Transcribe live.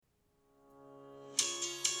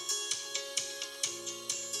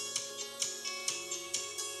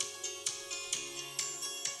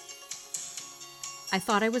I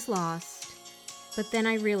thought I was lost, but then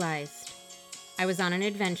I realized I was on an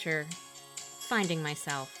adventure, finding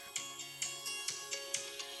myself.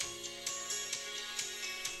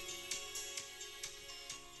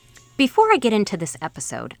 Before I get into this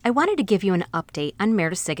episode, I wanted to give you an update on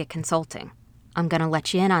Meredith Siggett Consulting. I'm going to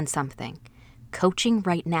let you in on something. Coaching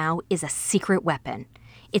right now is a secret weapon.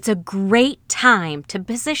 It's a great time to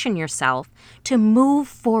position yourself, to move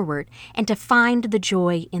forward, and to find the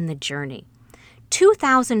joy in the journey.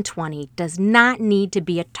 2020 does not need to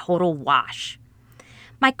be a total wash.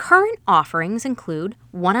 My current offerings include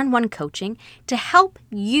one-on-one coaching to help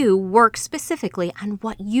you work specifically on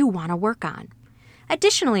what you want to work on.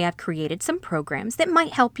 Additionally, I've created some programs that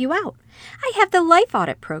might help you out. I have the Life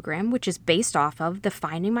Audit program, which is based off of the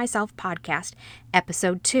Finding Myself podcast,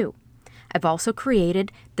 episode 2. I've also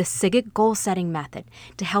created the Siggett Goal Setting Method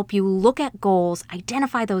to help you look at goals,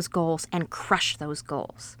 identify those goals, and crush those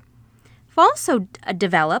goals. I've also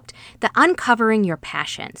developed the Uncovering Your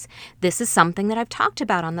Passions. This is something that I've talked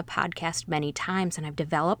about on the podcast many times, and I've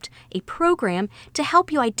developed a program to help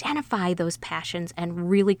you identify those passions and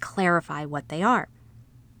really clarify what they are.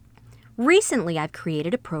 Recently, I've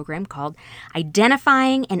created a program called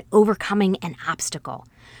Identifying and Overcoming an Obstacle.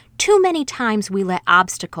 Too many times we let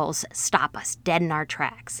obstacles stop us dead in our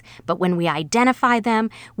tracks, but when we identify them,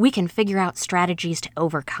 we can figure out strategies to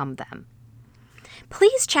overcome them.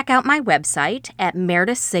 Please check out my website at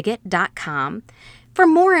meredithsiggett.com for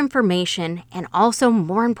more information and also,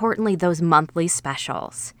 more importantly, those monthly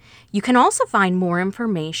specials. You can also find more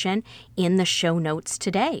information in the show notes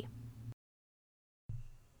today.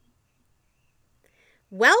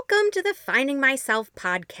 Welcome to the Finding Myself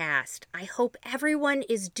podcast. I hope everyone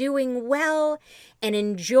is doing well and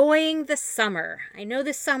enjoying the summer. I know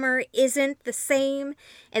the summer isn't the same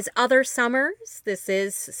as other summers. This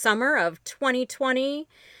is summer of 2020,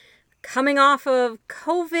 coming off of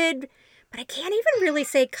COVID, but I can't even really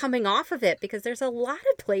say coming off of it because there's a lot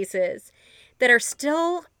of places that are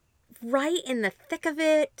still right in the thick of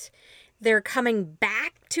it. They're coming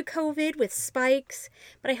back to COVID with spikes,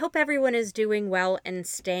 but I hope everyone is doing well and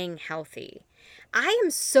staying healthy. I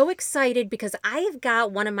am so excited because I have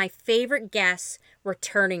got one of my favorite guests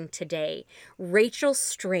returning today, Rachel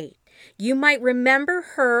Straight. You might remember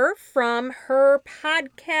her from her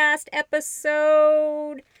podcast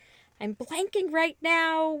episode. I'm blanking right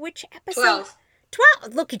now. Which episode?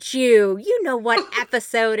 12. Look at you. You know what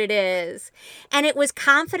episode it is. And it was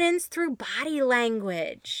Confidence Through Body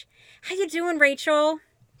Language. How you doing, Rachel?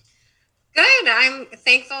 Good. I'm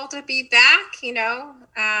thankful to be back,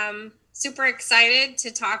 super excited to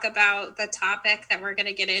talk about the topic that we're going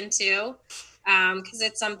to get into because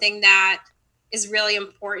it's something that is really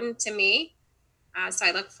important to me. So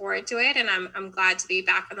I look forward to it, and I'm glad to be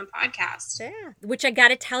back on the podcast. Yeah, which I got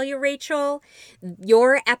to tell you, Rachel,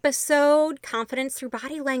 your episode, Confidence Through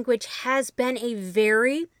Body Language, has been a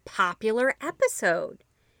very popular episode.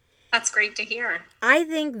 That's great to hear. I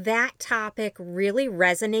think that topic really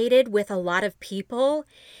resonated with a lot of people.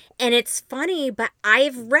 And it's funny, but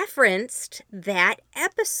I've referenced that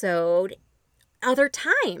episode other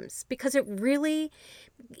times because it's really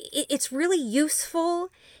useful.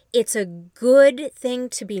 It's a good thing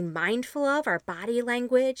to be mindful of, our body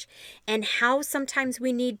language, and how sometimes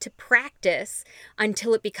we need to practice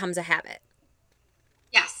until it becomes a habit.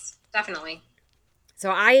 Yes, definitely. So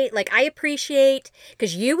I appreciate,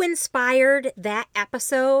 because you inspired that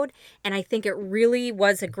episode, and I think it really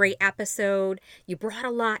was a great episode. You brought a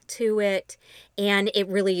lot to it, and it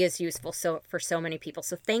really is useful for so many people.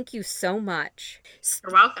 So thank you so much.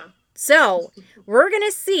 You're welcome. So we're going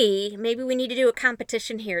to see, maybe we need to do a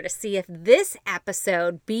competition here to see if this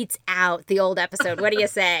episode beats out the old episode. What do you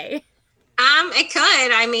say? It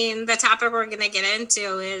could. I mean, the topic we're going to get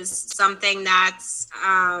into is something that's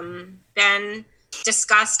been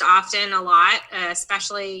discussed often a lot,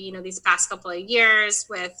 especially, these past couple of years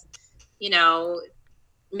with,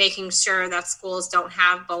 making sure that schools don't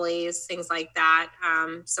have bullies, things like that.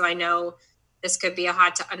 So I know this could be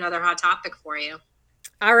another hot topic for you.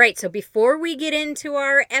 All right, so before we get into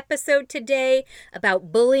our episode today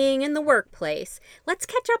about bullying in the workplace, let's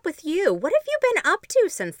catch up with you. What have you been up to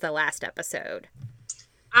since the last episode?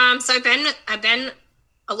 So I've been,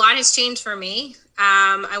 a lot has changed for me.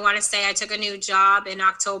 I want to say I took a new job in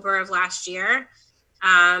October of last year.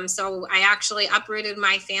 So I actually uprooted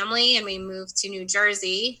my family and we moved to New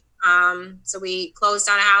Jersey. So we closed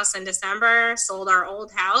on a house in December, sold our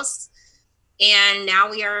old house, and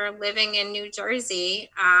now we are living in New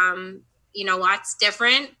Jersey. Lots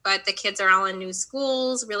different, but the kids are all in new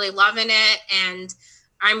schools, really loving it. And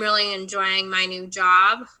I'm really enjoying my new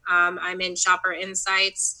job. I'm in Shopper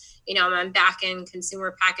Insights, I'm back in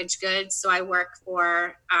consumer packaged goods. So I work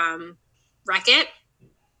for Reckitt.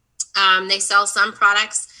 They sell some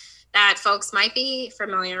products that folks might be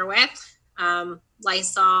familiar with.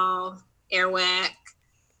 Lysol, Airwick,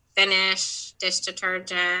 Finish, dish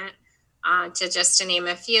detergent, to name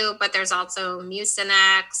a few. But there's also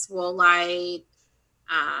Mucinex, Woolite,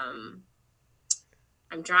 I'm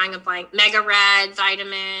drawing a blank, Mega Red,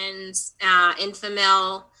 vitamins,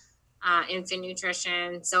 Infamil, Infant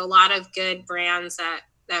Nutrition. So a lot of good brands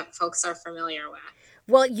that folks are familiar with.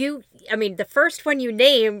 Well, the first one you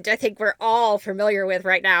named, I think we're all familiar with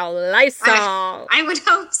right now, Lysol. I would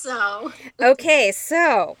hope so. Okay,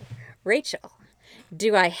 so, Rachel,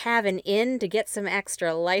 do I have an in to get some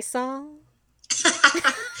extra Lysol?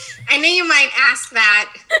 I knew you might ask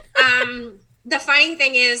that. The funny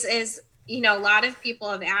thing is, a lot of people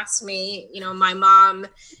have asked me, my mom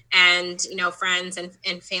and, friends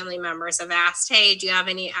and family members have asked, hey, do you have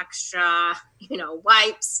any extra,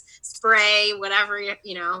 wipes, spray, whatever,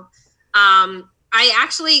 I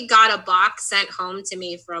actually got a box sent home to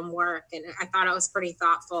me from work, and I thought it was pretty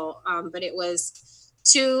thoughtful. But it was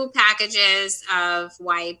 2 packages of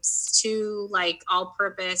wipes, 2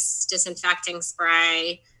 all-purpose disinfecting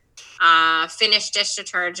spray, Finish dish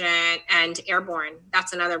detergent, and Airborne.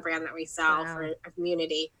 That's another brand that we sell for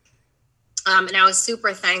Immunity. And I was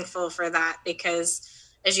super thankful for that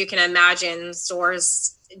because, as you can imagine,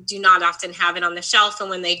 stores do not often have it on the shelf, and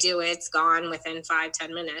when they do, it's gone within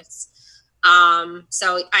 5-10 minutes.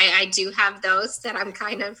 So I do have those that I'm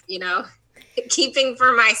kind of, keeping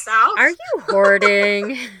for myself. Are you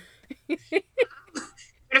hoarding?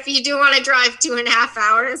 But if you do want to drive 2.5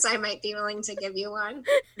 hours, I might be willing to give you one.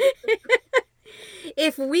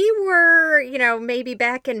 If we were, maybe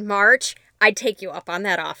back in March, I'd take you up on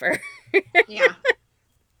that offer. Yeah.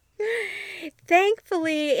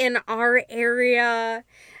 Thankfully, in our area,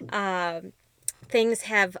 things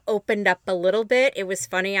have opened up a little bit. It was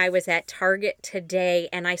funny. I was at Target today,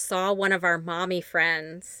 and I saw one of our mommy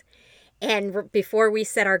friends. And before we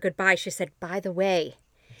said our goodbye, she said, by the way,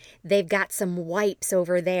 they've got some wipes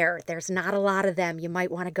over there. There's not a lot of them. You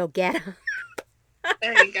might want to go get them.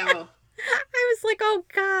 There you go. I was like, oh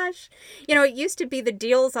gosh. It used to be the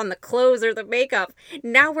deals on the clothes or the makeup.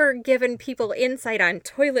 Now we're giving people insight on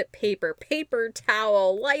toilet paper, paper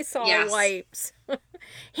towel, Lysol wipes,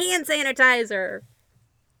 hand sanitizer.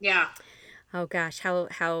 Yeah. Oh gosh,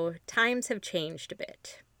 how times have changed a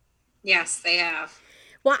bit. Yes, they have.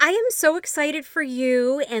 Well, I am so excited for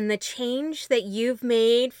you and the change that you've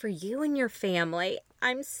made for you and your family.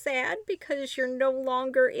 I'm sad because you're no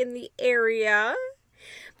longer in the area,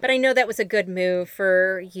 but I know that was a good move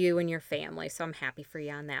for you and your family, so I'm happy for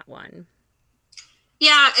you on that one.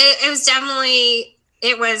 Yeah, it was definitely,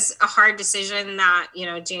 it was a hard decision that,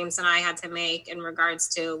 James and I had to make in regards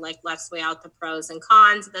to, let's weigh out the pros and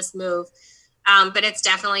cons of this move. But it's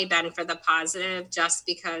definitely been for the positive, just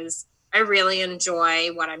because I really enjoy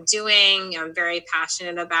what I'm doing. I'm very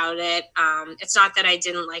passionate about it. It's not that I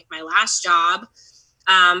didn't like my last job,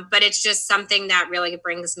 but it's just something that really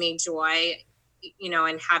brings me joy,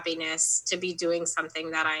 and happiness to be doing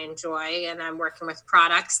something that I enjoy. And I'm working with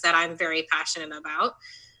products that I'm very passionate about.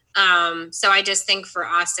 So I just think for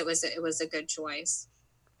us, it was a good choice.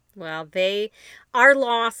 Well, our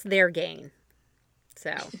loss, their gain.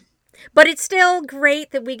 So... But it's still great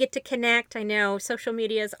that we get to connect. I know social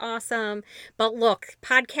media is awesome. But look,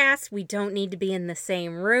 podcasts, we don't need to be in the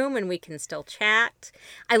same room and we can still chat.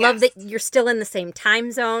 I love that you're still in the same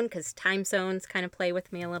time zone because time zones kind of play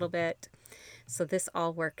with me a little bit. So this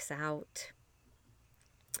all works out.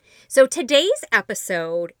 So today's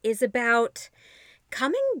episode is about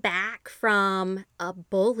coming back from a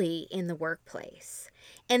bully in the workplace.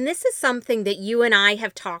 And this is something that you and I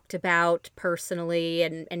have talked about personally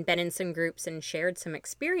and been in some groups and shared some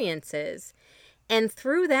experiences. And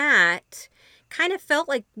through that, kind of felt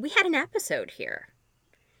like we had an episode here.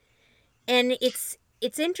 And it's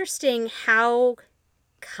interesting how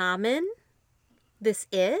common this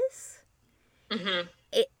is. Mm-hmm.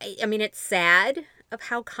 It's sad of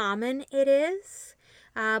how common it is.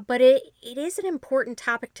 But it is an important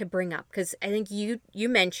topic to bring up because I think you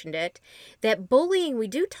mentioned it, that bullying we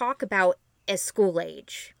do talk about as school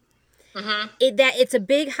age. Mm-hmm. It's a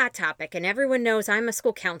big hot topic, and everyone knows I'm a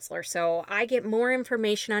school counselor, so I get more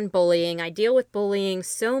information on bullying. I deal with bullying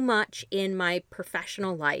so much in my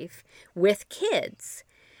professional life with kids.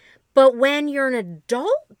 But when you're an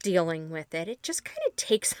adult dealing with it, it just kind of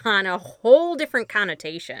takes on a whole different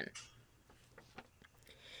connotation.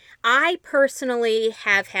 I personally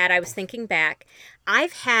have had, I was thinking back,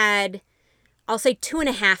 I've had, I'll say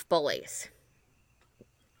 2.5 bullies.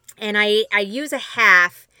 And I use a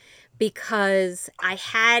half because I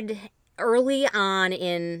had, early on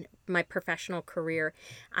in my professional career,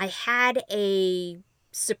 I had a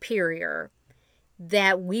superior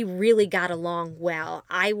that we really got along well.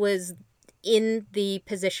 I was in the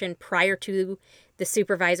position prior to the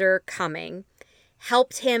supervisor coming,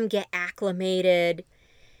 helped him get acclimated,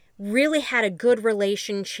 really had a good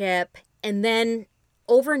relationship, and then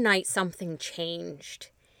overnight something changed.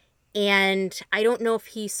 And I don't know if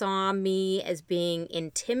he saw me as being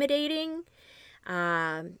intimidating,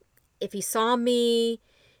 if he saw me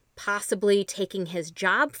possibly taking his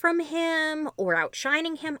job from him or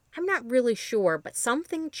outshining him. I'm not really sure, but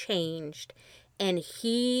something changed, and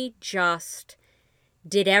he just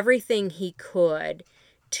did everything he could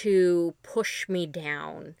to push me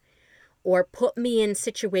down or put me in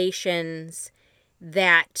situations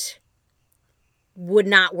that would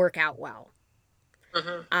not work out well.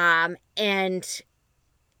 And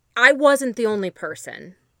I wasn't the only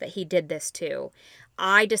person that he did this to.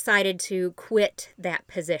 I decided to quit that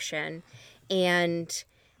position, and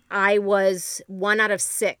I was 1 out of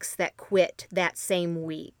 6 that quit that same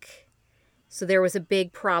week. So there was a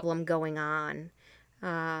big problem going on.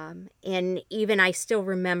 And even I still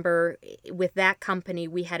remember with that company,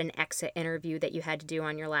 we had an exit interview that you had to do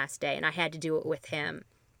on your last day, and I had to do it with him.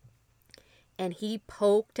 And he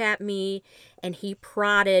poked at me and he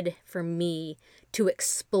prodded for me to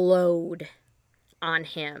explode on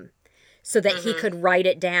him so that he could write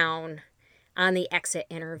it down on the exit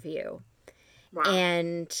interview. Wow.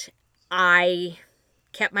 And I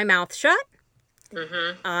kept my mouth shut.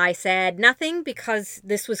 I said nothing because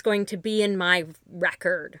this was going to be in my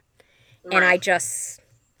record. Right. And I just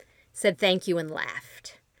said thank you and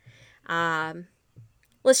left.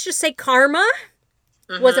 Let's just say karma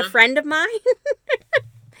was a friend of mine.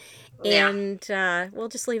 And we'll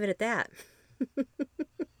just leave it at that.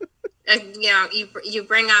 You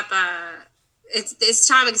bring up this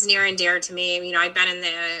topic's near and dear to me. You know, I've been in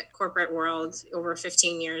the corporate world over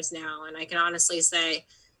 15 years now, and I can honestly say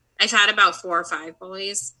I've had about 4 or 5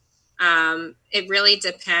 bullies. It really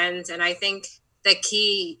depends, and I think the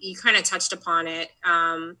key, you kind of touched upon it.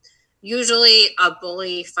 Usually a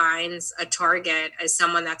bully finds a target as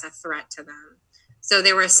someone that's a threat to them. So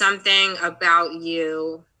there was something about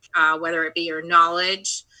you, whether it be your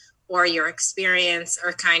knowledge or your experience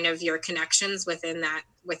or kind of your connections within that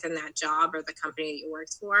job or the company that you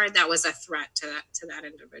worked for, that was a threat to that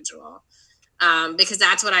individual. Because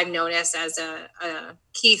that's what I've noticed as a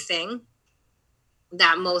key thing,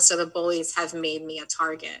 that most of the bullies have made me a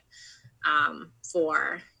target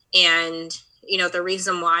for. And, you know, the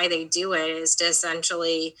reason why they do it is to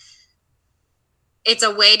essentially, it's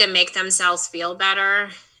a way to make themselves feel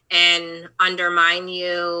better and undermine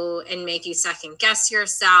you and make you second guess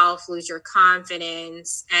yourself, lose your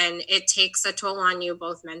confidence. And it takes a toll on you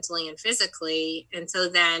both mentally and physically. And so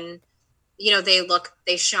then, you know,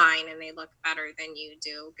 they shine and they look better than you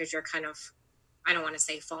do because you're kind of, I don't want to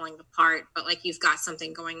say falling apart, but like you've got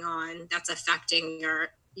something going on that's affecting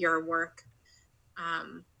your work.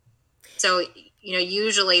 So, you know,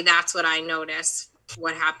 usually that's what I notice,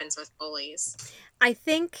 what happens with bullies. I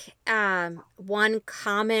think one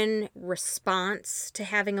common response to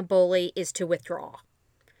having a bully is to withdraw.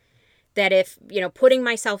 That if, you know, putting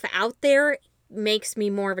myself out there makes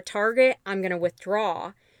me more of a target, I'm going to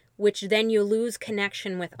withdraw, which then you lose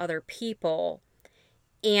connection with other people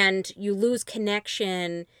and you lose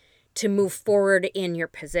connection to move forward in your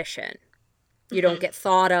position. You don't get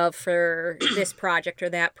thought of for this project or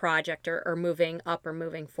that project or moving up or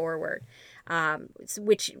moving forward,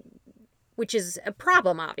 which is a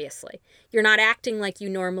problem, obviously. You're not acting like you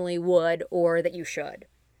normally would or that you should.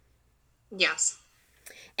 Yes.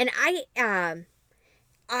 And I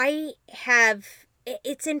have,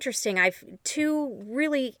 it's interesting, I've 2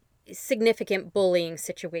 really significant bullying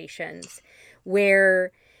situations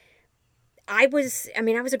where I was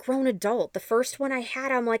a grown adult. The first one I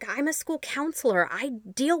had, I'm like, I'm a school counselor. I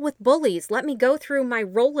deal with bullies. Let me go through my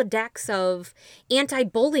Rolodex of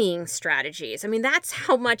anti-bullying strategies. I mean, that's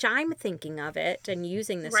how much I'm thinking of it and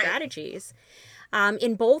using the strategies.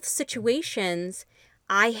 In both situations,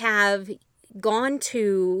 I have gone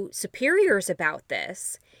to superiors about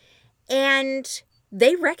this, and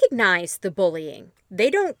they recognize the bullying. They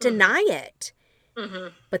don't deny it,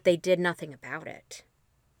 but they did nothing about it.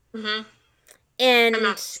 And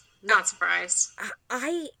I'm not surprised.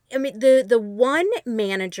 I mean, the one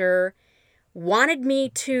manager wanted me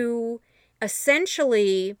to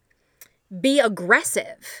essentially be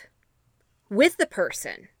aggressive with the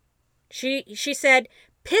person. She said,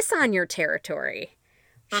 piss on your territory.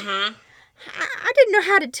 I didn't know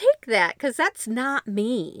how to take that because that's not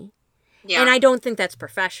me. And Yeah. I don't think that's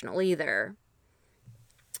professional either.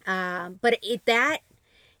 But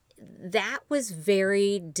that was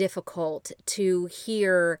very difficult to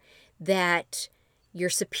hear, that your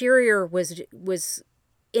superior was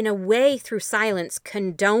in a way, through silence,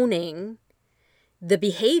 condoning the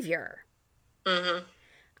behavior, Hmm.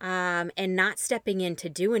 and not stepping in to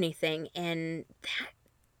do anything. And that,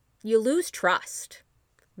 you lose trust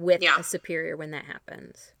with Yeah. a superior when that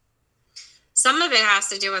happens. Some of it has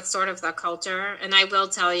to do with sort of the culture. And I will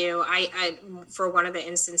tell you, I for one of the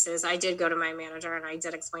instances, I did go to my manager and I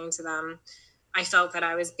did explain to them I felt that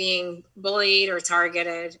I was being bullied or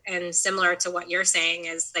targeted. And similar to what you're saying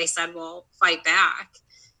is they said, well, fight back.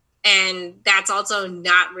 And that's also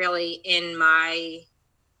not really in my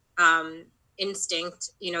um,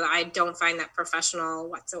 instinct. I don't find that professional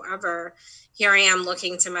whatsoever. Here I am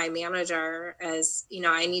looking to my manager as,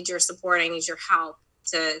 I need your support. I need your help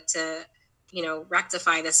to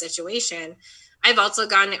rectify the situation. I've also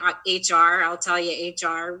gone to HR. I'll tell you,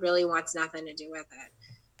 HR really wants nothing to do with it.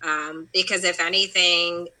 Because if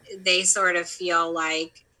anything, they sort of feel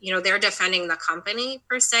like, they're defending the company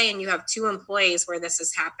per se, and you have two employees where this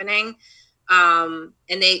is happening. And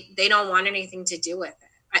they don't want anything to do with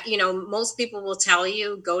it. Most people will tell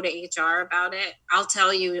you go to HR about it. I'll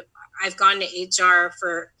tell you, I've gone to HR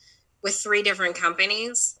with 3 different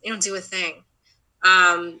companies. They don't do a thing.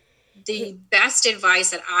 The best advice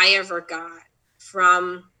that I ever got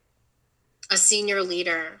from a senior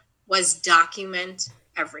leader was document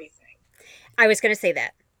everything. I was going to say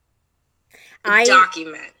that. I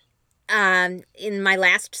Document. In my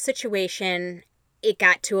last situation, it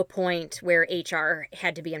got to a point where HR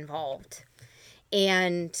had to be involved.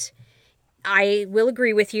 And I will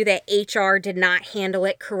agree with you that HR did not handle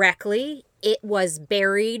it correctly. It was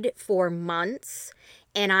buried for months,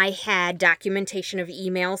 and I had documentation of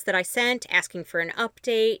emails that I sent asking for an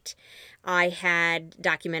update. I had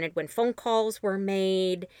documented when phone calls were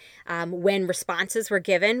made, when responses were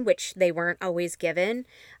given, which they weren't always given.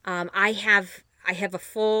 I have a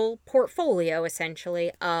full portfolio,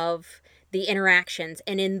 essentially, of the interactions.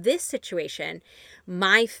 And in this situation,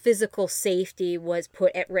 my physical safety was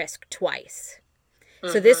put at risk twice.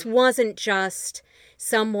 So this Mm-hmm. wasn't just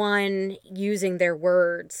someone using their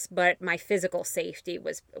words, but my physical safety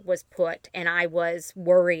was put, and I was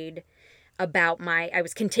worried I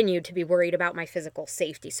was continued to be worried about my physical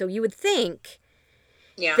safety. So you would think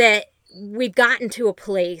Yeah. that we've gotten to a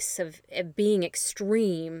place of being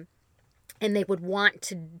extreme, and they would want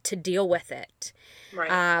to deal with it. Right.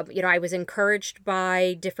 I was encouraged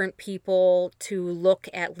by different people to look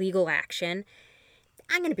at legal action.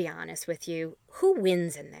 I'm going to be honest with you. Who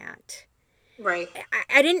wins in that? Right.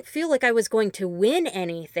 I didn't feel like I was going to win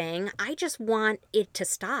anything. I just want it to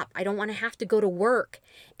stop. I don't want to have to go to work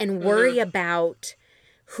and worry Mm-hmm. about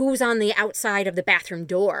who's on the outside of the bathroom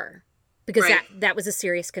door, because Right. that was a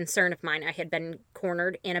serious concern of mine. I had been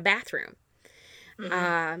cornered in a bathroom. Mm-hmm.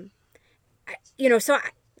 Um, so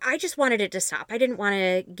I just wanted it to stop. I didn't want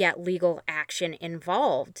to get legal action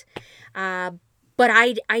involved. Uh, but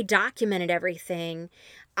I documented everything.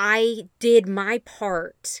 I did my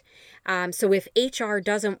part. So if HR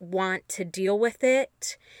doesn't want to deal with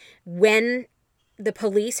it, when the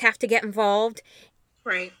police have to get involved,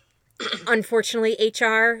 Right. unfortunately,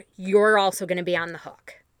 HR, you're also going to be on the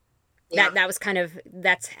hook. Yeah. That was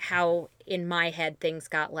that's how in my head things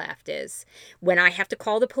got left, is when I have to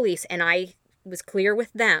call the police, and I was clear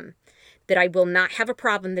with them that I will not have a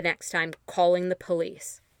problem the next time calling the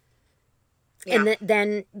police. Yeah. And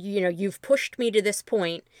then you've pushed me to this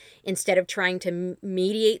point. Instead of trying to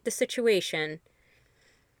mediate the situation,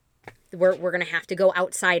 we're going to have to go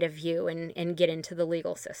outside of you and get into the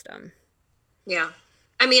legal system. Yeah.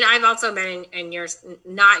 I mean, I've also been in your,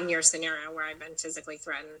 not in your scenario where I've been physically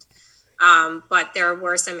threatened. But there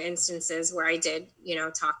were some instances where I did,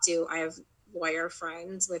 I have lawyer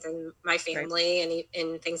friends within my Right. family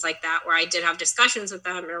and things like that, where I did have discussions with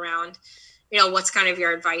them around, what's kind of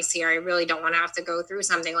your advice here? I really don't want to have to go through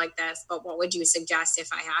something like this, but what would you suggest if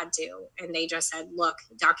I had to? And they just said, look,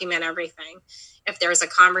 document everything. If there's a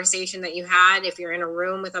conversation that you had, if you're in a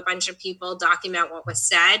room with a bunch of people, document what was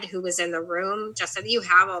said, who was in the room, just so that you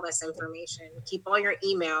have all this information. Keep all your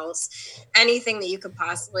emails, anything that you could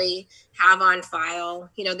possibly have on file,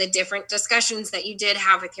 the different discussions that you did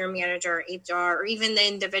have with your manager, HR, or even the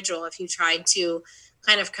individual if you tried to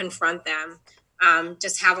kind of confront them.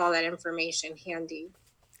 Just have all that information handy.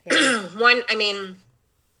 Yeah. One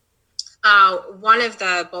of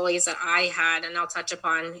the bullies that I had, and I'll touch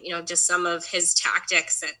upon, just some of his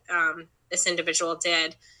tactics that this individual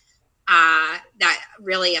did that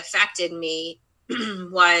really affected me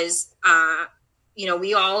was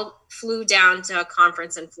we all flew down to a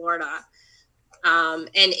conference in Florida. And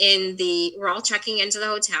we're all checking into the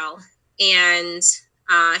hotel, and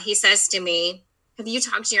he says to me, "Have you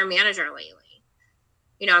talked to your manager lately?"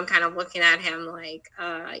 I'm kind of looking at him like,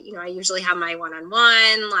 I usually have my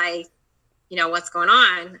one-on-one, like, what's going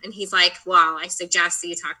on? And he's like, "Well, I suggest that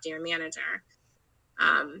you talk to your manager,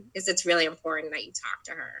 because it's really important that you talk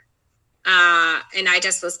to her." And I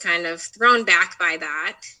just was kind of thrown back by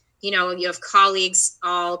that. You have colleagues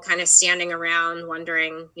all kind of standing around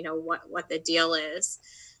wondering, what the deal is.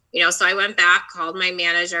 So I went back, called my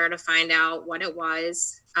manager to find out what it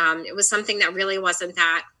was. It was something that really wasn't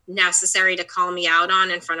that necessary to call me out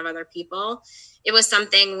on in front of other people. It was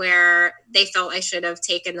something where they felt I should have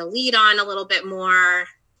taken the lead on a little bit more,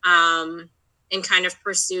 and kind of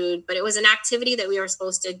pursued. But it was an activity that we were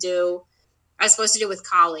supposed to do. I was supposed to do with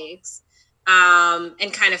colleagues,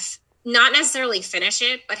 and kind of not necessarily finish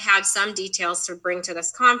it, but have some details to bring to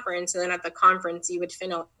this conference. And then at the conference, you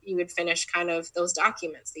would finish kind of those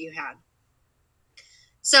documents that you had.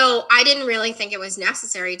 So I didn't really think it was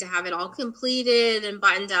necessary to have it all completed and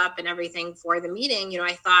buttoned up and everything for the meeting.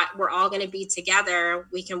 I thought we're all going to be together.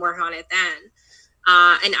 We can work on it then.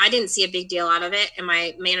 And I didn't see a big deal out of it, and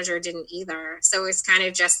my manager didn't either. So it's kind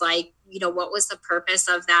of just like, what was the purpose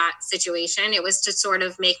of that situation? It was to sort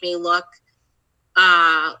of make me look,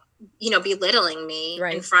 belittling me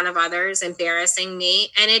in front of others, embarrassing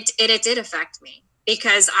me. And it did affect me,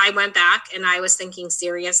 because I went back and I was thinking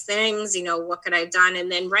serious things, what could I have done?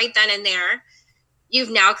 And then right then and there,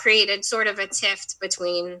 you've now created sort of a tiff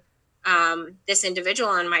between this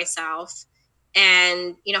individual and myself.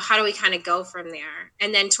 And, how do we kind of go from there?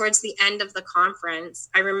 And then towards the end of the conference,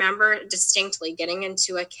 I remember distinctly getting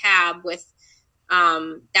into a cab with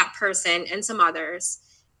that person and some others.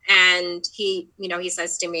 And he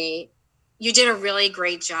says to me, "You did a really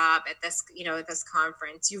great job at this, at this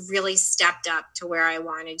conference. You really stepped up to where I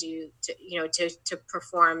wanted you to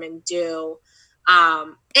perform and do."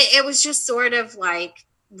 It was just sort of like,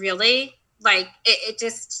 really, like, it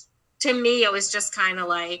just, to me, it was just kind of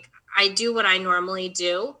like, I do what I normally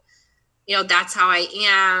do. That's how I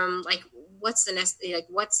am. Like, what's the next, like,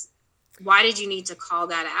 why did you need to call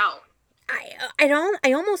that out?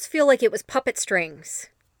 I almost feel like it was puppet strings.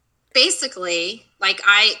 Basically, like,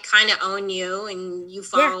 I kind of own you and you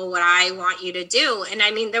follow what I want you to do. And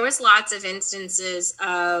I mean, there was lots of instances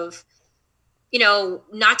of,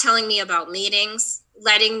 not telling me about meetings,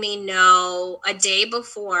 letting me know a day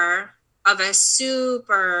before of a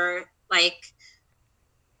super, like,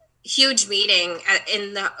 huge meeting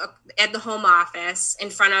at the home office in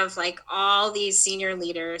front of, like, all these senior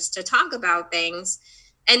leaders to talk about things.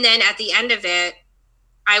 And then at the end of it,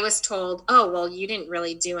 I was told, "Oh, well, you didn't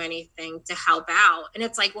really do anything to help out." And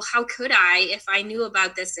it's like, well, how could I if I knew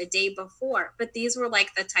about this a day before? But these were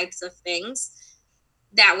like the types of things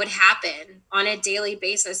that would happen on a daily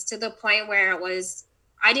basis, to the point where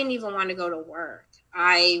I didn't even want to go to work.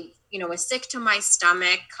 I, was sick to my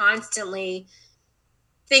stomach, constantly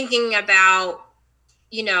thinking about,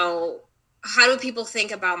 how do people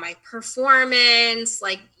think about my performance?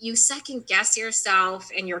 Like, you second guess yourself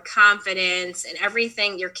and your confidence and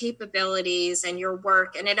everything, your capabilities and your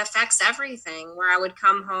work, and it affects everything, where I would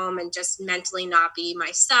come home and just mentally not be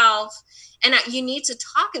myself. And you need to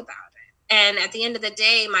talk about it. And at the end of the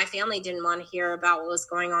day, my family didn't want to hear about what was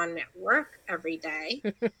going on at work every day.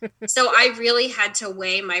 So I really had to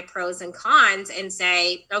weigh my pros and cons and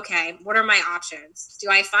say, okay, what are my options? Do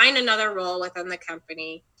I find another role within the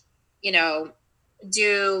company?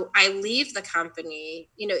 Do I leave the company?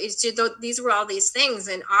 These were all these things.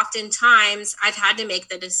 And oftentimes I've had to make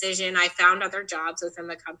the decision. I found other jobs within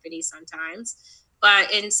the company sometimes, but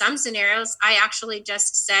in some scenarios, I actually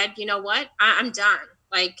just said, "You know what, I'm done."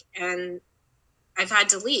 And I've had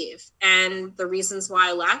to leave. And the reasons why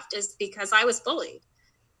I left is because I was bullied.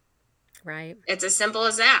 Right. It's as simple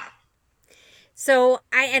as that. So,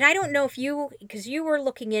 I don't know if because you were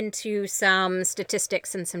looking into some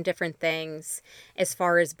statistics and some different things as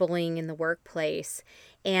far as bullying in the workplace.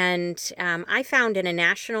 And I found in a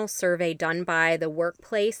national survey done by the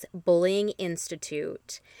Workplace Bullying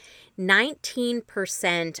Institute,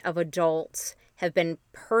 19% of adults have been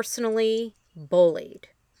personally bullied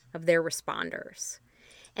of their responders.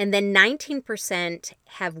 And then 19%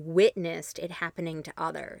 have witnessed it happening to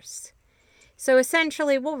others. So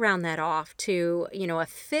essentially, we'll round that off to, a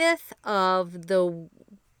fifth of the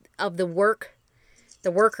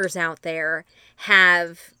workers out there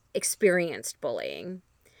have experienced bullying,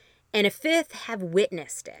 and a fifth have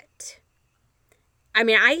witnessed it. I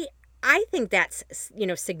mean, I think that's,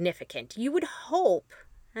 significant. You would hope,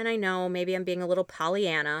 and I know maybe I'm being a little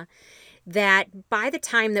Pollyanna, that by the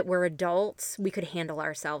time that we're adults, we could handle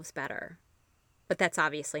ourselves better. But that's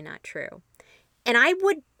obviously not true. And I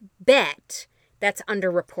would bet that's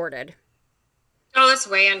underreported. Oh, it's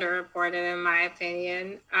way underreported in my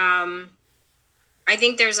opinion. I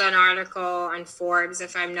think there's an article on Forbes,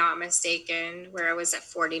 if I'm not mistaken, where it was at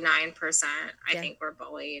 49%. I think we're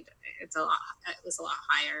bullied. It was a lot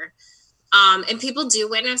higher. And people do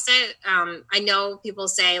witness it. I know people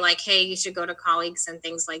say like, hey, you should go to colleagues and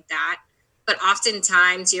things like that. But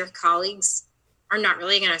oftentimes your colleagues are not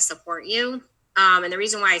really going to support you. And the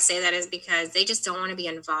reason why I say that is because they just don't want to be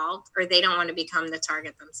involved, or they don't want to become the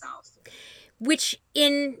target themselves. Which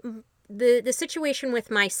in the situation with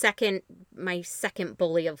my second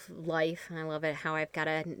bully of life, I love it how I've got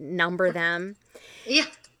to number them. Yeah.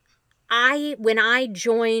 When I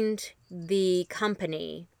joined the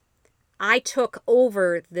company, I took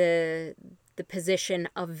over the position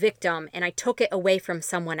of victim, and I took it away from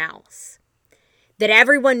someone else that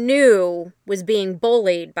everyone knew was being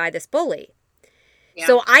bullied by this bully. Yeah.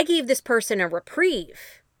 So I gave this person a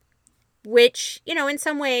reprieve, which, in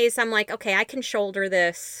some ways I'm like, okay, I can shoulder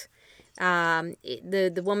this.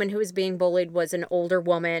 The woman who was being bullied was an older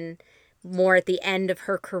woman, more at the end of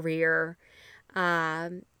her career. So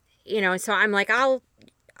I'm like, I'll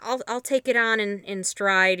take it on in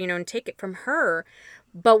stride, and take it from her.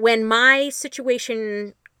 But when my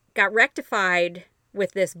situation got rectified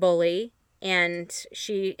with this bully and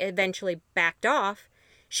she eventually backed off,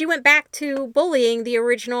 she went back to bullying the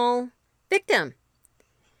original victim.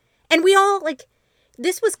 And we all,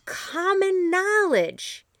 this was common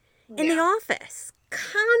knowledge in the office.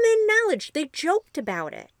 Common knowledge. They joked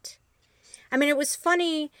about it. I mean, it was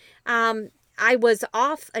funny. I was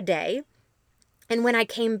off a day, and when I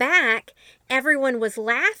came back, everyone was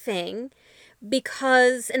laughing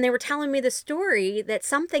and they were telling me the story that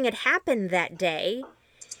something had happened that day,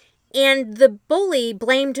 and the bully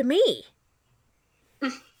blamed me.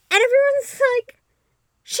 And everyone's like,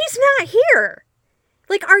 she's not here.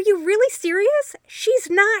 Like, are you really serious? She's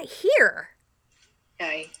not here.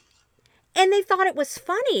 Okay. And they thought it was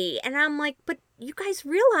funny. And I'm like, but you guys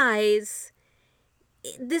realize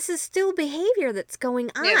this is still behavior that's going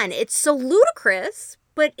on. Yeah. It's so ludicrous,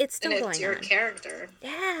 but it's still going on. And it's your character.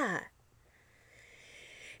 Yeah.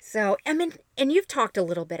 So, I mean, and you've talked a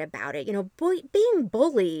little bit about it. Being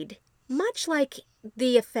bullied, much like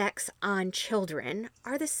the effects on children,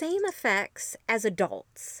 are the same effects as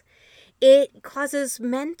adults. It causes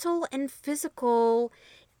mental and physical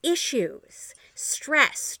issues,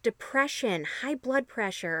 stress, depression, high blood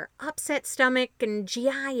pressure, upset stomach, and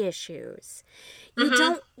GI issues. You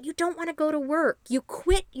don't want to go to work. You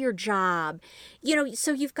quit your job.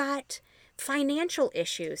 So you've got financial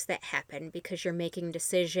issues that happen because you're making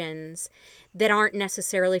decisions that aren't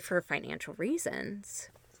necessarily for financial reasons.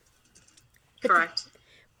 Correct.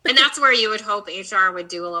 And that's where you would hope HR would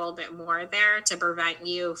do a little bit more there to prevent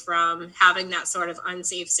you from having that sort of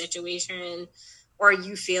unsafe situation, or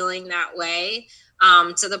you feeling that way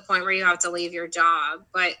to the point where you have to leave your job.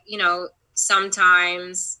 But,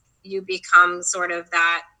 sometimes you become sort of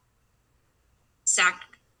that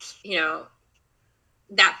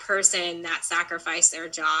that person that sacrificed their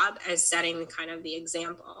job as setting kind of the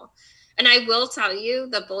example. And I will tell you,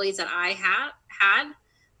 the bullies that I had,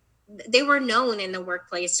 they were known in the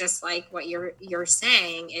workplace, just like what you're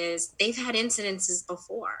saying, is they've had incidences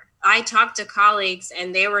before. I talked to colleagues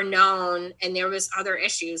and they were known, and there was other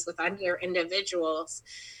issues with other individuals.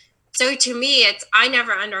 So to me, I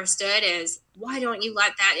never understood is, why don't you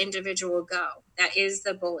let that individual go? That is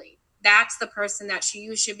the bully. That's the person that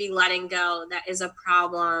you should be letting go. That is a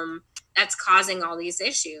problem that's causing all these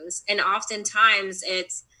issues. And oftentimes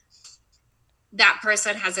it's, that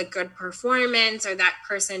person has a good performance, or that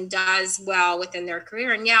person does well within their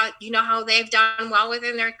career. And you know how they've done well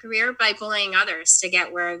within their career? By bullying others to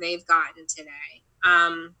get where they've gotten today.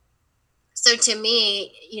 So to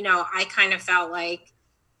me, I kind of felt like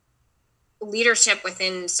leadership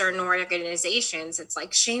within certain organizations, it's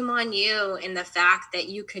like, shame on you in the fact that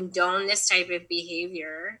you condone this type of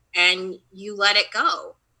behavior and you let it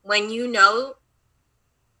go when you know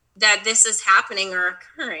that this is happening or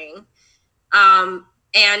occurring.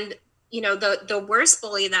 And the worst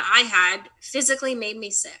bully that I had physically made me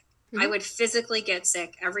sick. Mm-hmm. I would physically get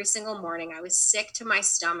sick every single morning. I was sick to my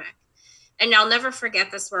stomach. And I'll never forget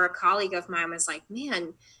this, where a colleague of mine was like,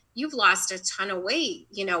 man, you've lost a ton of weight.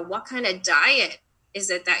 What kind of diet is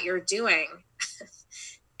it that you're doing?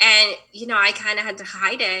 And, I kind of had to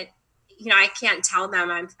hide it. I can't tell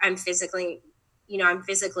them I'm physically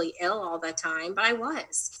ill all the time, but I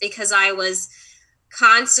was, because I was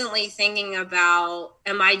constantly thinking about,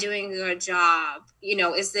 am I doing a good job? You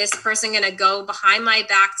know, is this person going to go behind my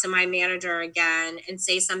back to my manager again and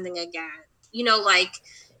say something again? You know, like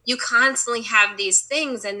you constantly have these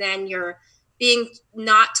things, and then you're being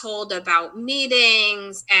not told about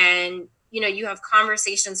meetings, and, you know, you have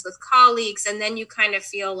conversations with colleagues, and then you kind of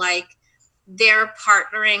feel like they're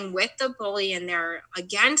partnering with the bully and they're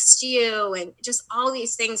against you. And just all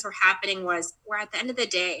these things were happening, where at the end of the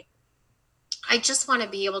day, I just want to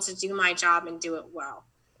be able to do my job and do it well.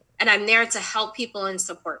 And I'm there to help people and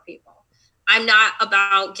support people. I'm not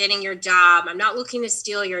about getting your job. I'm not looking to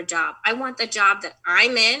steal your job. I want the job that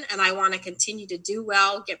I'm in, and I want to continue to do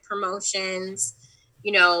well, get promotions,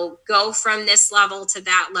 you know, go from this level to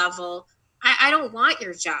that level. I don't want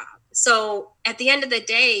your job. So at the end of the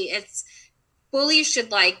day, it's bullies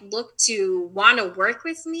should like look to want to work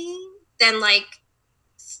with me than like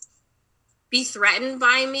be threatened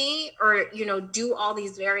by me, or, you know, do all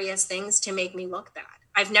these various things to make me look bad.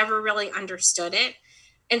 I've never really understood it.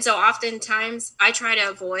 And so oftentimes I try to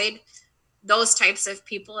avoid those types of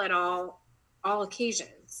people at all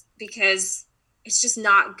occasions, because it's just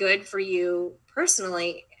not good for you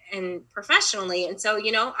personally and professionally. And so,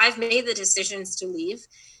 you know, I've made the decisions to leave,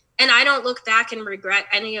 and I don't look back and regret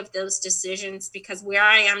any of those decisions, because where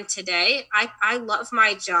I am today, I love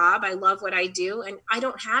my job. I love what I do. And I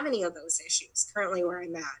don't have any of those issues currently where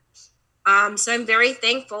I'm at. So I'm very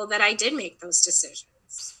thankful that I did make those decisions.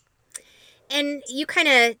 And you kind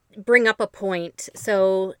of bring up a point.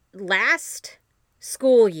 So last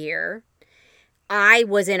school year, I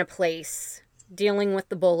was in a place dealing with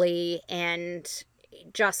the bully and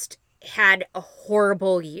just had a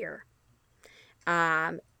horrible year.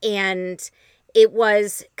 And it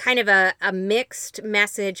was kind of a mixed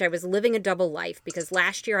message. I was living a double life because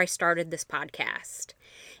last year I started this podcast,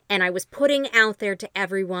 and I was putting out there to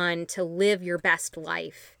everyone to live your best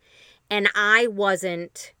life. And I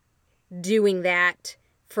wasn't doing that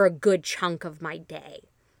for a good chunk of my day.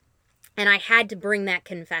 And I had to bring that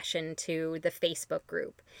confession to the Facebook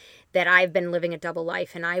group that I've been living a double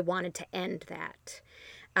life, and I wanted to end that.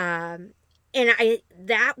 And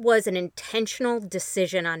that was an intentional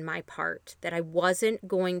decision on my part, that I wasn't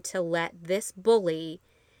going to let this bully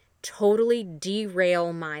totally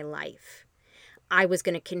derail my life. I was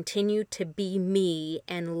going to continue to be me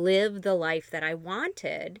and live the life that I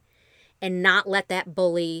wanted, and not let that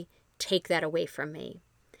bully take that away from me.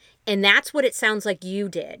 And that's what it sounds like you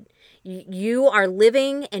did. You are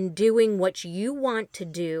living and doing what you want to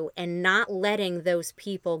do, and not letting those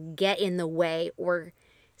people get in the way or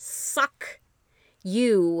suck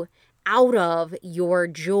you out of your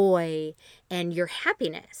joy and your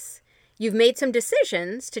happiness. You've made some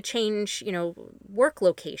decisions to change, work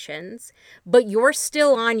locations, but you're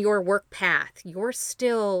still on your work path. You're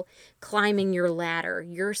still climbing your ladder.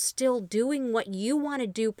 You're still doing what you want to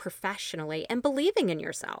do professionally and believing in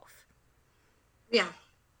yourself. Yeah.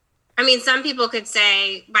 I mean, some people could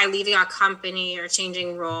say by leaving a company or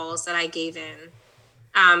changing roles that I gave in.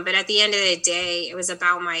 But at the end of the day, it was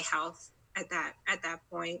about my health at that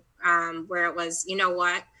point, where it was, you know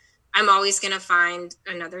what, I'm always going to find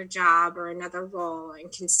another job or another role and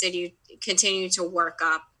continue to work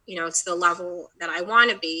up, to the level that I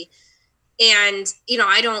want to be. And,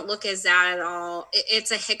 I don't look as that at all.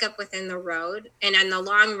 It's a hiccup within the road. And in the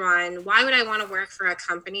long run, why would I want to work for a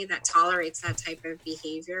company that tolerates that type of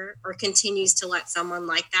behavior or continues to let someone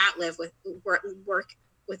like that work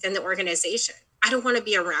within the organization? I don't want to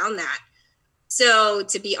be around that. So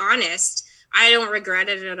to be honest, I don't regret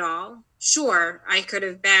it at all. Sure, I could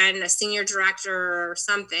have been a senior director or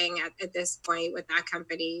something at this point with that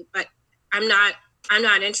company, but I'm not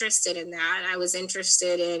interested in that. I was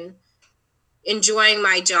interested in enjoying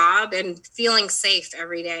my job and feeling safe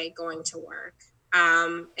every day going to work.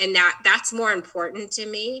 And that's more important to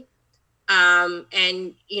me.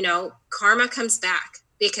 And karma comes back,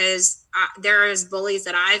 because there is bullies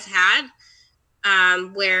that I've had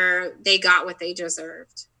where they got what they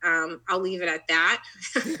deserved. I'll leave it at that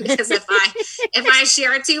because if I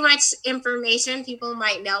share too much information, people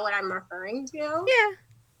might know what I'm referring to.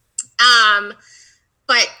 Yeah.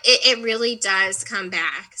 But it really does come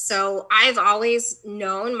back. So I've always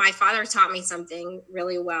known, my father taught me something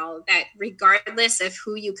really well, that regardless of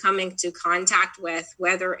who you come into contact with,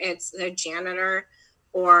 whether it's the janitor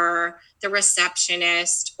or the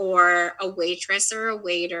receptionist or a waitress or a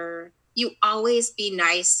waiter, you always be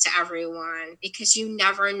nice to everyone, because you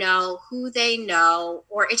never know who they know,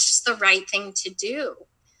 or it's just the right thing to do.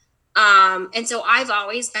 And so I've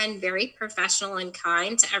always been very professional and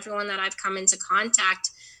kind to everyone that I've come into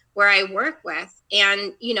contact where I work with.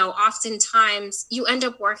 And, oftentimes you end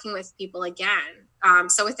up working with people again.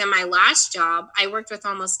 So within my last job, I worked with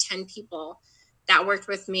almost 10 people that worked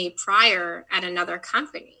with me prior at another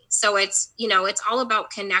company. So it's, it's all about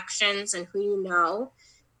connections and who you know.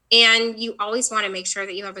 And you always want to make sure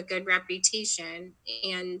that you have a good reputation.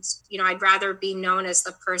 And, I'd rather be known as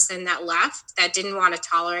the person that left, that didn't want to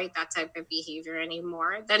tolerate that type of behavior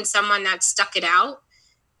anymore, than someone that stuck it out.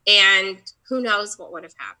 And who knows what would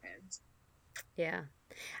have happened. Yeah.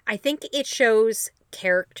 I think it shows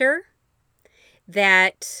character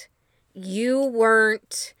that you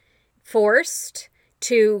weren't forced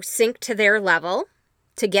to sink to their level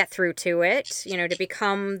to get through to it, to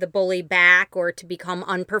become the bully back or to become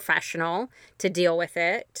unprofessional to deal with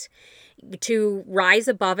it, to rise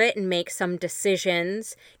above it and make some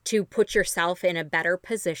decisions to put yourself in a better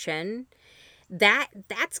position.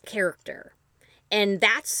 That's character. And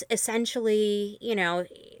that's essentially,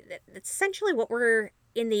 that's essentially what we're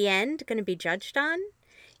in the end going to be judged on,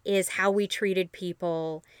 is how we treated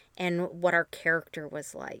people and what our character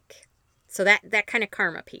was like. So that kind of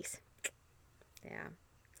karma piece. Yeah.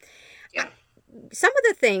 Yeah. Some of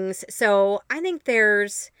the things, so I think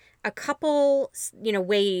there's a couple,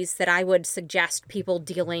 ways that I would suggest people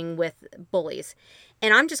dealing with bullies.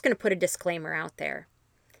 And I'm just going to put a disclaimer out there.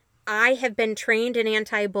 I have been trained in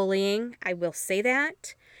anti-bullying, I will say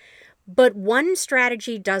that. But one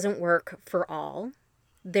strategy doesn't work for all.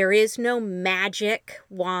 There is no magic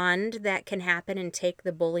wand that can happen and take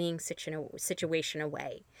the bullying situation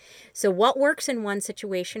away. So what works in one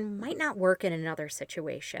situation might not work in another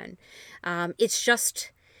situation. It's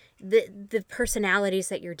just the personalities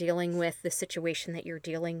that you're dealing with, the situation that you're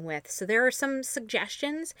dealing with. So there are some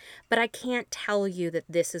suggestions, but I can't tell you that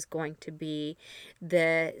this is going to be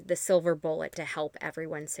the silver bullet to help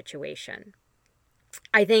everyone's situation.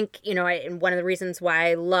 I think, and one of the reasons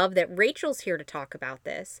why I love that Rachel's here to talk about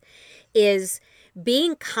this is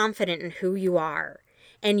being confident in who you are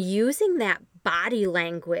and using that body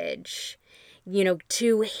language,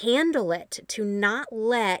 to handle it, to not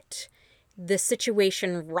let the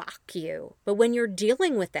situation rock you. But when you're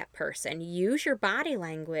dealing with that person, use your body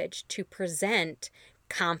language to present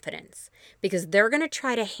confidence, because they're going to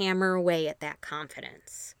try to hammer away at that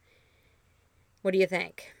confidence. What do you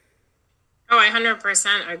think? Oh, I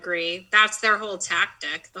 100% agree. That's their whole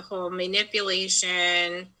tactic, the whole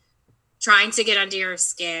manipulation, trying to get under your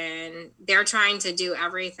skin. They're trying to do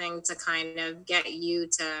everything to kind of get you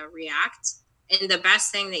to react. And the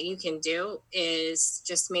best thing that you can do is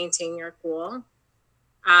just maintain your cool,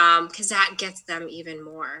 because that gets them even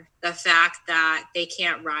more. The fact that they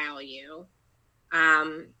can't rile you.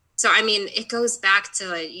 So, I mean, it goes back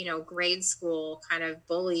to, grade school kind of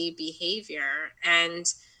bully behavior. And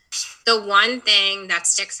the one thing that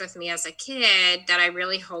sticks with me as a kid that I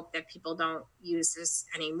really hope that people don't use this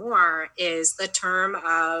anymore is the term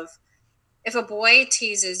of, if a boy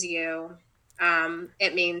teases you,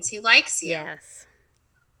 it means he likes you. Yes.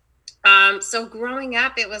 So growing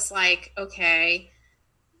up, it was like, okay,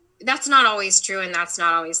 that's not always true, and that's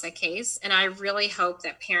not always the case. And I really hope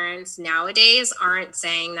that parents nowadays aren't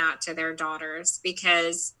saying that to their daughters,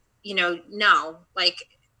 because, no, like,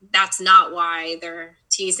 that's not why they're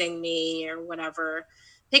teasing me or whatever,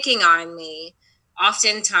 picking on me.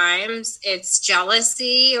 Oftentimes it's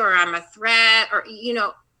jealousy, or I'm a threat, or,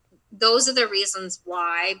 those are the reasons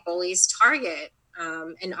why bullies target.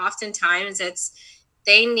 And oftentimes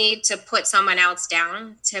they need to put someone else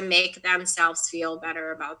down to make themselves feel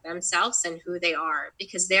better about themselves and who they are,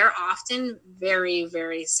 because they're often very,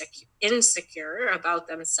 very insecure about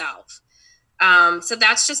themselves. So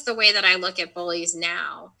that's just the way that I look at bullies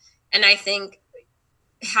now. And I think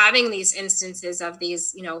having these instances of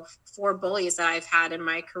these, 4 bullies that I've had in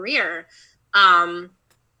my career,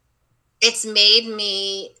 it's made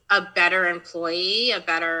me a better employee, a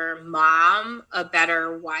better mom, a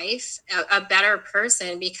better wife, a better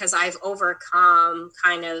person, because I've overcome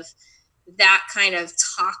kind of that kind of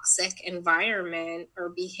toxic environment or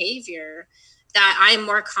behavior, that I'm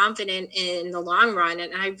more confident in the long run.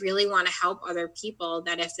 And I really want to help other people,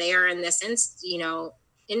 that if they are in this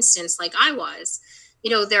instance like I was,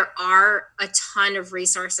 there are a ton of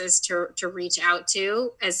resources to reach out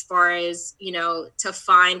to, as far as, to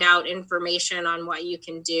find out information on what you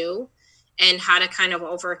can do and how to kind of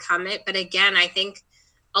overcome it. But again, I think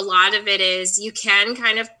a lot of it is, you can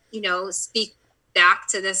kind of, speak back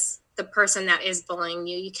to the person that is bullying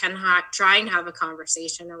you. You can try and have a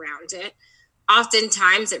conversation around it.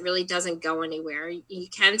 Oftentimes it really doesn't go anywhere. You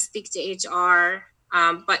can speak to HR.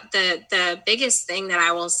 But the biggest thing that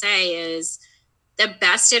I will say is, the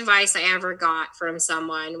best advice I ever got from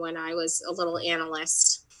someone when I was a little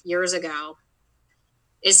analyst years ago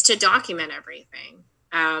is to document everything.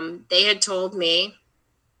 They had told me,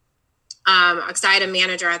 because I had a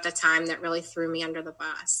manager at the time that really threw me under the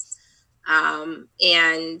bus.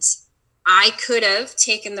 And I could have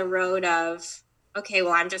taken the road of, okay,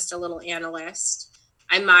 well, I'm just a little analyst.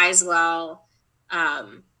 I might as well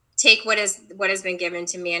take what has been given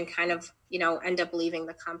to me and kind of, end up leaving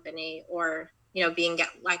the company or, being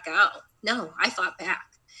let go. No, I fought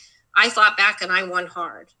back. And I won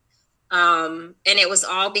hard. And it was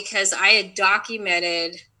all because I had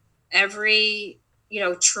documented every,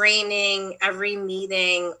 training, every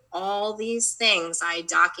meeting, all these things. I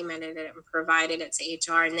documented it and provided it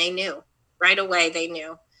to HR, and they knew right away. They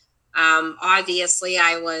knew. Obviously,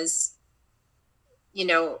 I was,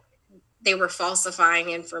 they were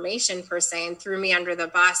falsifying information per se and threw me under the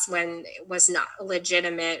bus when it was not a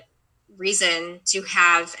legitimate reason to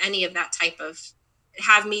have me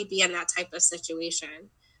be in that type of situation.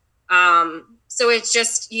 So it's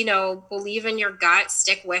just, believe in your gut,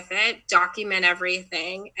 stick with it, document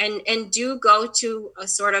everything, and do go to a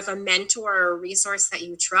sort of a mentor or a resource that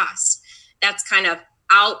you trust that's kind of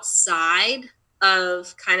outside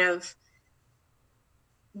of kind of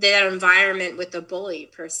that environment with the bully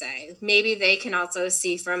per se. Maybe they can also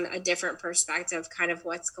see from a different perspective kind of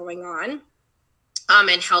what's going on.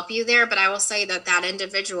 And help you there. But I will say that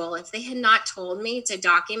individual, if they had not told me to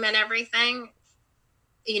document everything,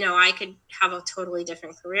 I could have a totally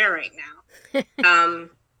different career right now. And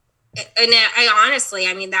I honestly,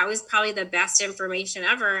 that was probably the best information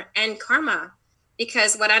ever, and karma,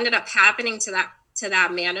 because what ended up happening to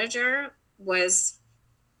that manager was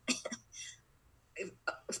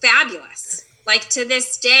fabulous. Like, to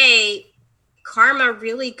this day, karma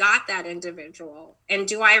really got that individual. And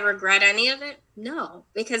do I regret any of it? No,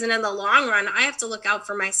 because in the long run, I have to look out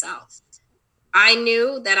for myself. I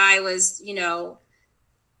knew that I was,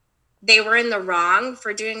 they were in the wrong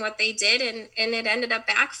for doing what they did, and it ended up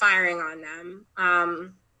backfiring on them.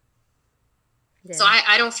 So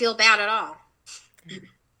I don't feel bad at all.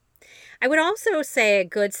 I would also say a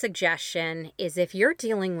good suggestion is, if you're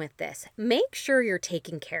dealing with this, make sure you're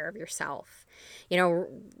taking care of yourself.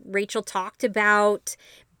 Rachel talked about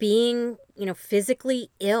being, physically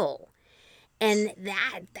ill. And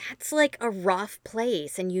that's like a rough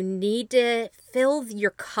place, and you need to fill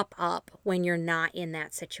your cup up when you're not in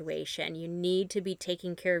that situation. You need to be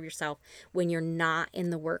taking care of yourself when you're not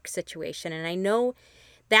in the work situation. And I know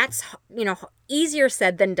that's, easier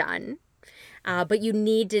said than done, but you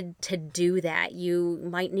need to do that. You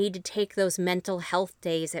might need to take those mental health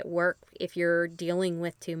days at work if you're dealing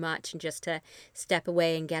with too much, and just to step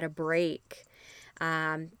away and get a break.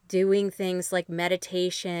 Doing things like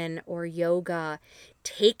meditation or yoga,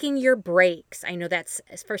 taking your breaks. I know that's,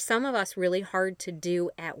 for some of us, really hard to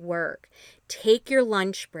do at work. Take your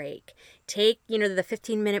lunch break. Take, the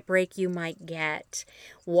 15-minute break you might get.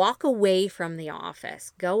 Walk away from the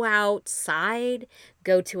office. Go outside.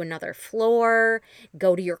 Go to another floor.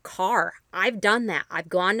 Go to your car. I've done that. I've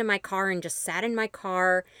gone to my car and just sat in my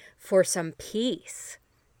car for some peace.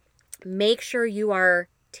 Make sure you are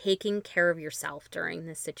taking care of yourself during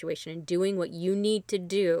this situation and doing what you need to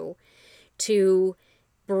do to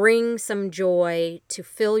bring some joy, to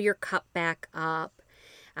fill your cup back up,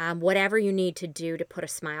 whatever you need to do to put a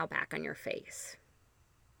smile back on your face.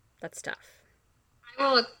 That's tough.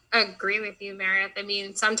 I will agree with you,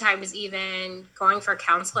 Meredith. Sometimes even going for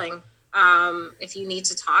counseling, if you need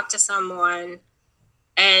to talk to someone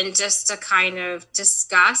and just to kind of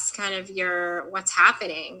discuss kind of what's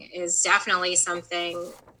happening, is definitely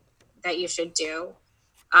something that you should do.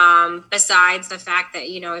 Besides the fact that,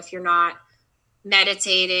 if you're not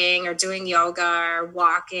meditating or doing yoga or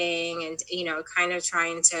walking and, kind of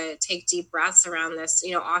trying to take deep breaths around this,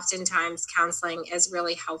 oftentimes counseling is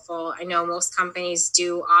really helpful. I know most companies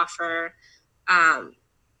do offer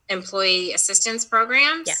employee assistance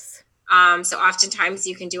programs. Yes. So oftentimes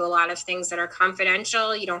you can do a lot of things that are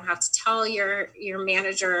confidential. You don't have to tell your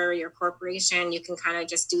manager or your corporation. You can kind of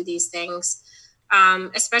just do these things,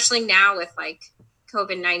 especially now with like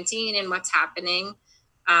COVID-19 and what's happening.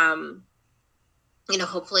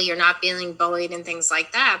 Hopefully you're not being bullied and things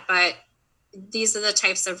like that. But these are the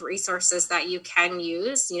types of resources that you can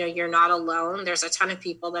use. You're not alone. There's a ton of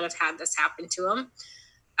people that have had this happen to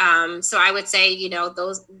them. So I would say,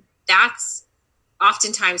 that's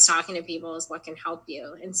oftentimes talking to people is what can help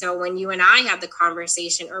you. And so when you and I had the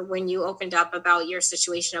conversation, or when you opened up about your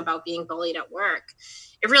situation about being bullied at work,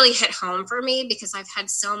 it really hit home for me, because I've had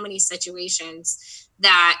so many situations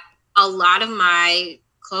that a lot of my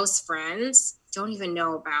close friends don't even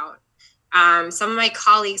know about. Some of my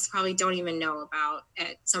colleagues probably don't even know about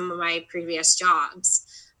at some of my previous jobs.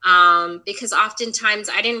 Because oftentimes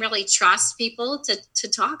I didn't really trust people to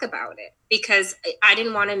talk about it, because I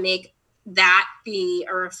didn't want to make that be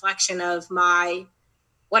a reflection of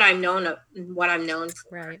what I'm known for.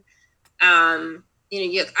 Right.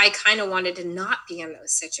 I kind of wanted to not be in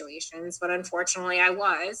those situations, but unfortunately I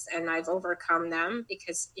was, and I've overcome them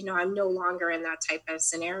because, I'm no longer in that type of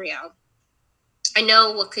scenario. I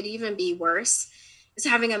know what could even be worse is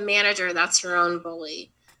having a manager that's your own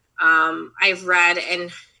bully. I've read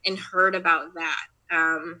and heard about that.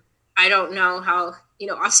 I don't know how,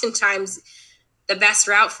 oftentimes the best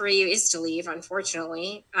route for you is to leave,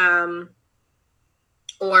 unfortunately.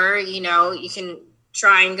 Or, you can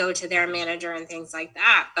try and go to their manager and things like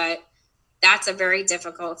that. But that's a very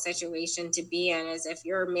difficult situation to be in, is if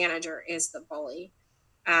your manager is the bully.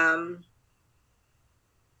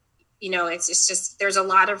 It's just, there's a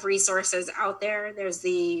lot of resources out there. There's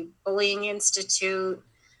the Bullying Institute.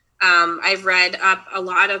 I've read up a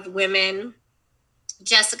lot of women.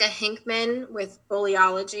 Jessica Hinkman with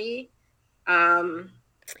Bullyology.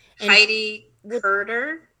 Heidi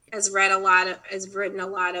Kurder has written a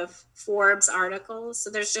lot of Forbes articles. So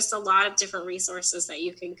there's just a lot of different resources that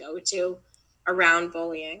you can go to around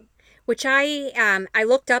bullying. Which I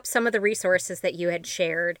looked up some of the resources that you had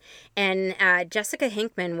shared, and Jessica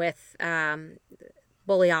Hinkman with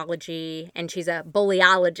Bullyology, and she's a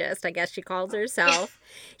bullyologist, I guess she calls herself.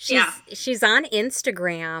 She's on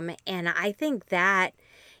Instagram, and I think that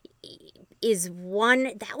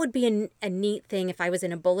would be a neat thing if I was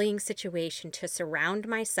in a bullying situation, to surround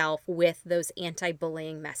myself with those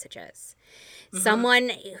anti-bullying messages. Mm-hmm.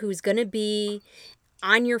 Someone who's going to be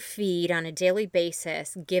on your feed on a daily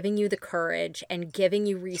basis, giving you the courage and giving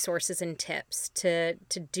you resources and tips to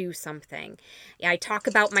do something. I talk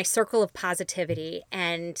about my circle of positivity,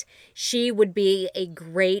 and she would be a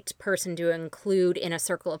great person to include in a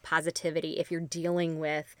circle of positivity if you're dealing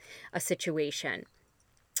with a situation.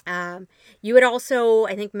 You had also,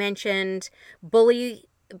 I think, mentioned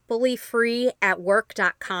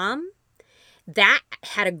bullyfreeatwork.com. That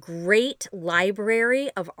had a great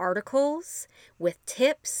library of articles with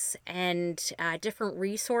tips and different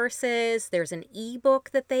resources. There's an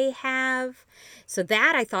ebook that they have. So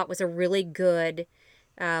that I thought was a really good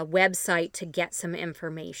website to get some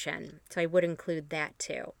information. So I would include that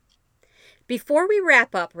too. Before we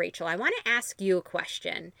wrap up, Rachel, I want to ask you a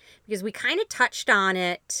question, because we kind of touched on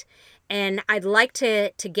it, and I'd like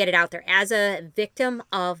to get it out there. As a victim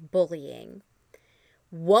of bullying,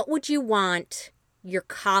 what would you want your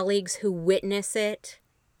colleagues who witness it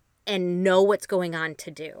and know what's going on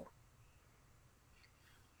to do?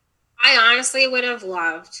 I honestly would have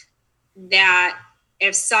loved that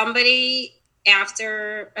if somebody,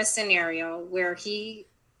 after a scenario where he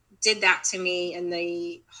did that to me in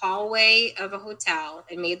the hallway of a hotel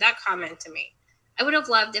and made that comment to me, I would have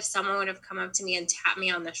loved if someone would have come up to me and tapped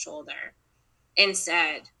me on the shoulder and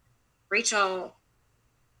said, Rachel,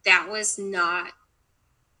 that was not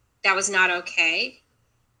okay.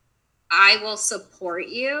 I will support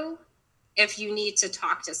you if you need to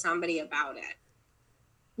talk to somebody about it.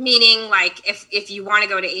 Meaning, like, if you want to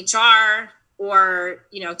go to HR or,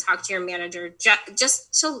 talk to your manager,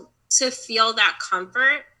 just to feel that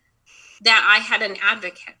comfort that I had an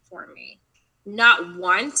advocate for me. Not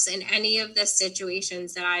once in any of the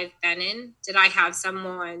situations that I've been in did I have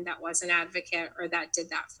someone that was an advocate or that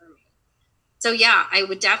did that for me. So yeah, I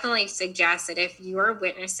would definitely suggest that if you're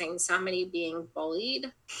witnessing somebody being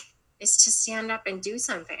bullied, is to stand up and do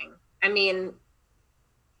something. I mean,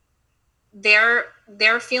 they're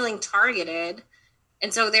feeling targeted,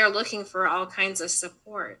 and so they're looking for all kinds of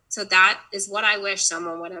support. So that is what I wish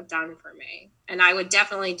someone would have done for me. And I would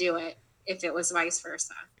definitely do it if it was vice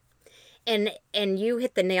versa. And you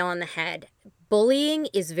hit the nail on the head. Bullying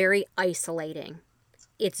is very isolating.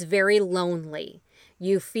 It's very lonely.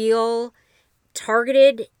 You feel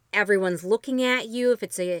targeted. Everyone's looking at you. If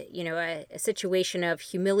it's a situation of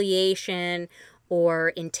humiliation or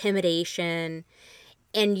intimidation,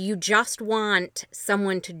 and you just want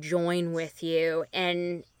someone to join with you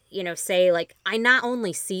and, say, like, I not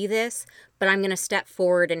only see this, but I'm going to step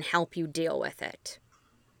forward and help you deal with it.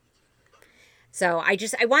 So I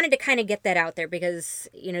wanted to kind of get that out there, because,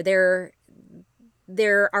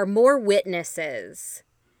 there are more witnesses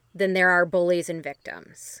than there are bullies and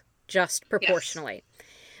victims, just proportionally. Yes.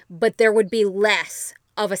 But there would be less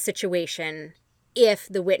of a situation if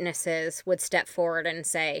the witnesses would step forward and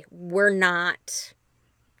say, we're not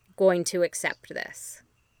going to accept this.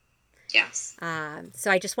 Yes.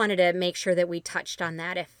 So I just wanted to make sure that we touched on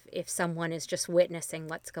that if someone is just witnessing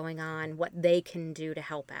what's going on, what they can do to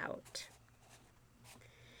help out.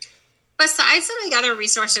 Besides some of the other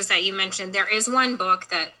resources that you mentioned, there is one book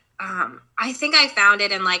that I think I found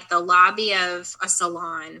it in like the lobby of a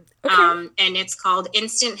salon. Okay. And it's called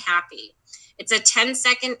Instant Happy. It's a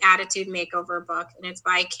 10-second attitude makeover book, and it's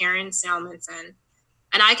by Karen Salmonson.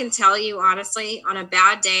 And I can tell you honestly, on a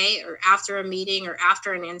bad day or after a meeting or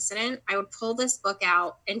after an incident, I would pull this book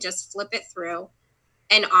out and just flip it through.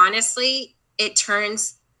 And honestly, it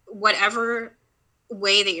turns whatever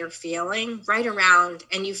way that you're feeling right around,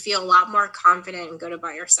 and you feel a lot more confident and good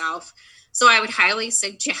about yourself. So I would highly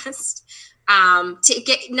suggest to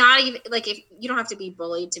get, not even like, if you don't have to be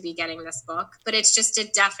bullied to be getting this book, but it's just a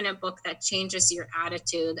definite book that changes your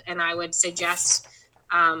attitude. And I would suggest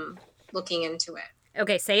looking into it.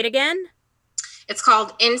 Okay, say it again. It's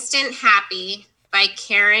called Instant Happy by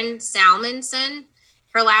Karen Salmonson.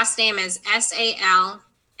 Her last name is Salmanson.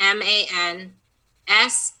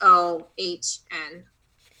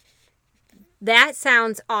 That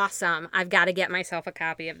sounds awesome. I've got to get myself a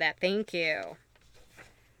copy of that. Thank you.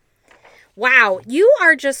 Wow, you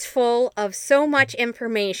are just full of so much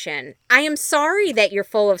information. I am sorry that you're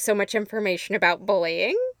full of so much information about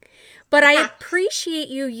bullying, but I appreciate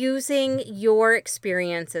you using your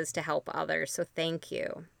experiences to help others. So thank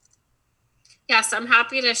you. Yes, I'm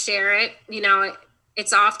happy to share it. You know,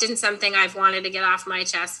 it's often something I've wanted to get off my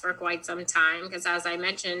chest for quite some time, because as I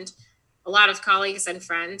mentioned, a lot of colleagues and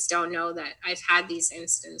friends don't know that I've had these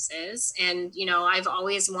instances. And, you know, I've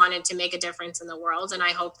always wanted to make a difference in the world. And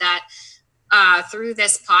I hope that through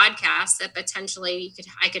this podcast that potentially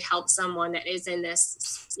I could help someone that is in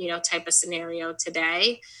this, you know, type of scenario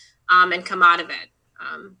today and come out of it.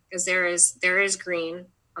 Because there is green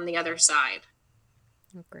on the other side.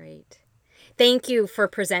 Oh, great. Thank you for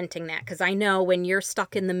presenting that, because I know when you're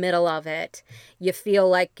stuck in the middle of it, you feel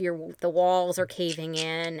like the walls are caving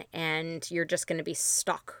in and you're just going to be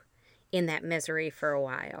stuck in that misery for a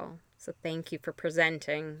while. So thank you for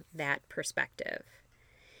presenting that perspective.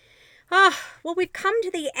 Well, we've come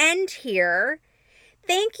to the end here.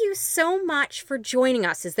 Thank you so much for joining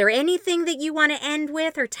us. Is there anything that you want to end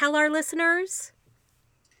with or tell our listeners?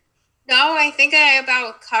 No, I think I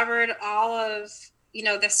about covered all of, you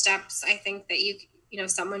know, the steps I think that you know,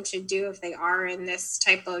 someone should do if they are in this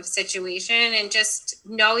type of situation, and just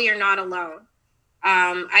know you're not alone.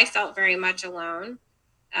 I felt very much alone.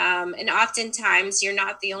 And oftentimes you're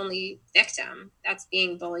not the only victim that's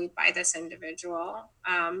being bullied by this individual.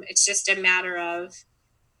 It's just a matter of,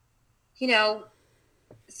 you know,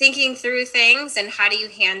 thinking through things and how do you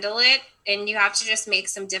handle it. And you have to just make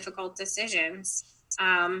some difficult decisions.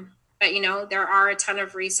 But, you know, there are a ton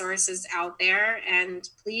of resources out there, and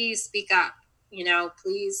please speak up, you know,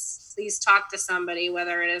 please talk to somebody,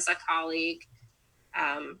 whether it is a colleague,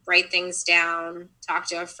 write things down, talk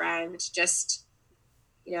to a friend, just,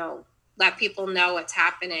 you know, let people know what's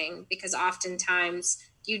happening, because oftentimes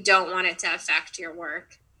you don't want it to affect your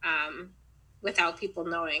work without people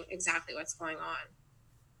knowing exactly what's going on.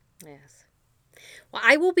 Yes. Well,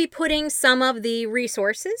 I will be putting some of the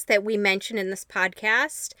resources that we mentioned in this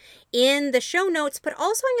podcast in the show notes, but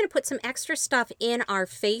also I'm going to put some extra stuff in our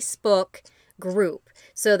Facebook group.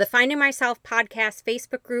 So the Finding Myself podcast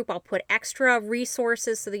Facebook group, I'll put extra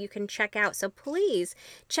resources so that you can check out. So please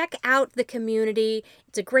check out the community.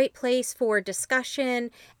 It's a great place for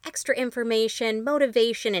discussion, extra information,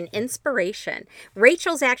 motivation, and inspiration.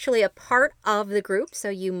 Rachel's actually a part of the group, so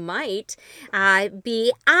you might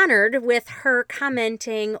be honored with her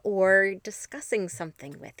commenting or discussing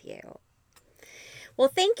something with you. Well,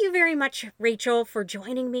 thank you very much, Rachel, for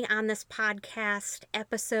joining me on this podcast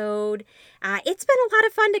episode. It's been a lot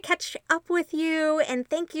of fun to catch up with you, and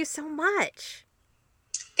thank you so much.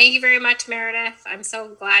 Thank you very much, Meredith. I'm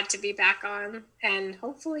so glad to be back on, and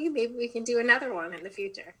hopefully maybe we can do another one in the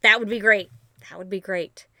future. That would be great. That would be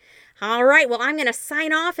great. All right, well, I'm going to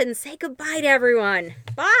sign off and say goodbye to everyone.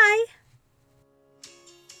 Bye.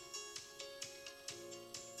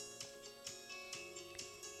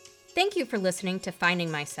 Thank you for listening to Finding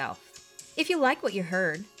Myself. If you like what you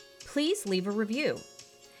heard, please leave a review.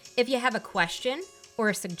 If you have a question or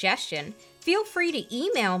a suggestion, feel free to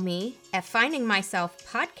email me at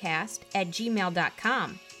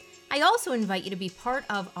findingmyselfpodcast@gmail.com. I also invite you to be part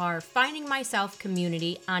of our Finding Myself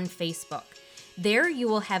community on Facebook. There you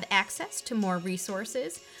will have access to more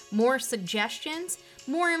resources, more suggestions,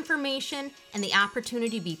 more information, and the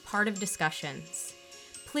opportunity to be part of discussions.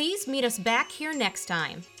 Please meet us back here next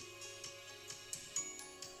time.